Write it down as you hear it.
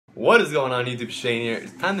What is going on YouTube? Shane here.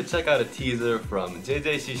 It's time to check out a teaser from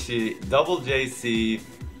JJCC, Double JC.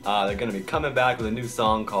 They're going to be coming back with a new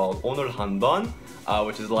song called 오늘 한 번,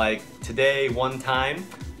 which is like today, one time,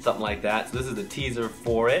 something like that. So this is the teaser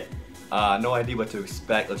for it. No idea what to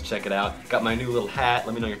expect. Let's check it out. Got my new little hat.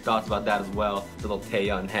 Let me know your thoughts about that as well. It's a little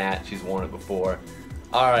Taeyeon hat. She's worn it before.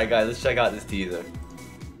 Alright guys, let's check out this teaser.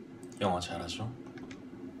 영어 잘하죠?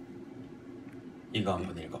 이거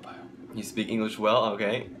한번 읽어봐요. You speak English well?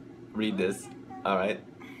 Okay. Read this. Alright.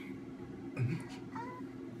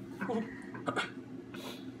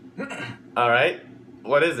 Alright.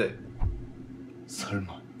 What is it?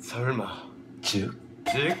 설마. 설마. 즉?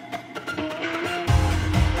 즉?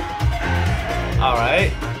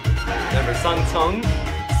 Alright. Number 상청.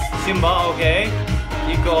 심바. Okay.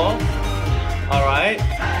 이거. Alright.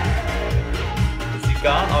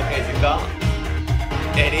 지가. Okay, 지가.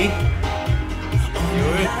 Eddie.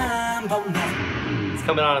 It's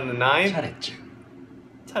coming out on the 9th. 잘했지.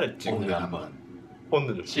 잘했지. 오늘 한번.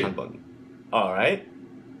 오늘 한번. Alright.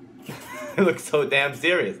 It looks so damn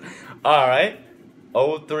serious. Alright.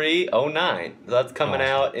 0309. So that's coming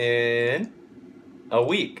out in a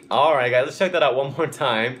week. Alright guys, let's check that out one more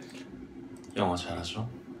time. 영어 잘하죠?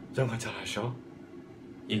 영어 잘하죠?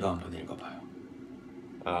 이거 한번 읽어봐요.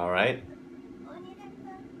 Alright.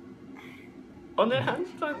 오늘 한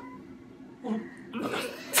번.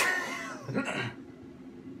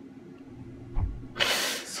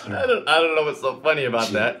 I don't know what's so funny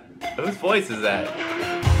about that. Whose voice is that?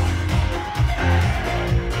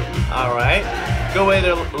 Alright. Good way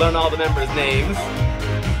to learn all the members' names.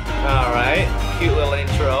 Alright. Cute little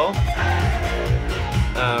intro.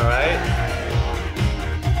 Alright.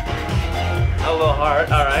 A little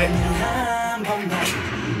heart. Alright.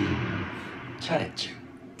 잘했지.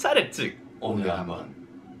 잘했지. 오늘 한번.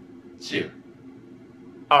 즉.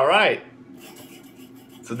 Alright.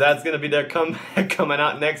 So that's gonna be their comeback coming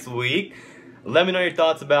out next week. Let me know your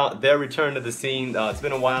thoughts about their return to the scene. It's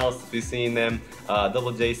been a while since we've seen them.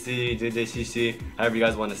 Double JC, JJCC, however you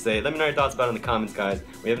guys want to say it. Let me know your thoughts about it in the comments, guys.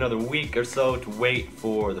 We have another week or so to wait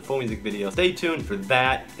for the full music video. Stay tuned for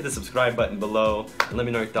that. Hit the subscribe button below. And let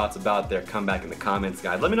me know your thoughts about their comeback in the comments,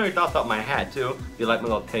 guys. Let me know your thoughts about my hat, too. If you like my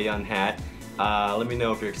little Taeyeon hat. Let me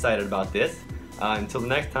know if you're excited about this. Until the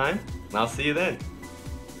next time, I'll see you then.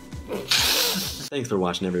 Thanks for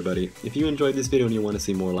watching, everybody. If you enjoyed this video and you want to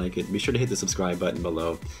see more like it, be sure to hit the subscribe button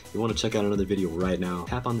below. If you want to check out another video right now,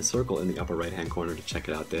 tap on the circle in the upper right hand corner to check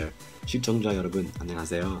it out there. 시청자 여러분,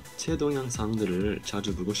 안녕하세요. 제 동영상들을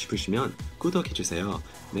자주 보고 싶으시면 구독해주세요.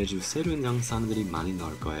 매주 새로운 영상들이 많이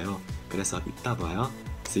나올 거예요. 그래서 이따 봐요.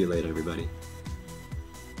 See you later, everybody.